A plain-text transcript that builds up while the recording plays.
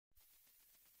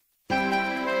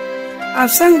I've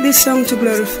sung this song to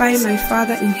glorify my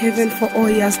Father in heaven for all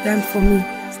He has done for me.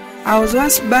 I was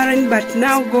once barren, but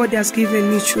now God has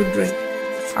given me children.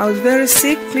 I was very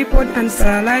sick, crippled and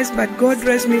paralyzed, but God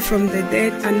raised me from the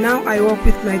dead, and now I walk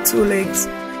with my 2 legs.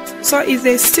 So if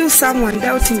there's still someone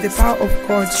doubting the power of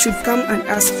God, should come and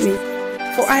ask me,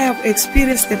 for I have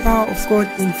experienced the power of God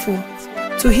in full.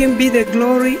 To Him be the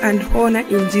glory and honor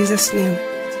in Jesus' name.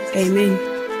 Amen.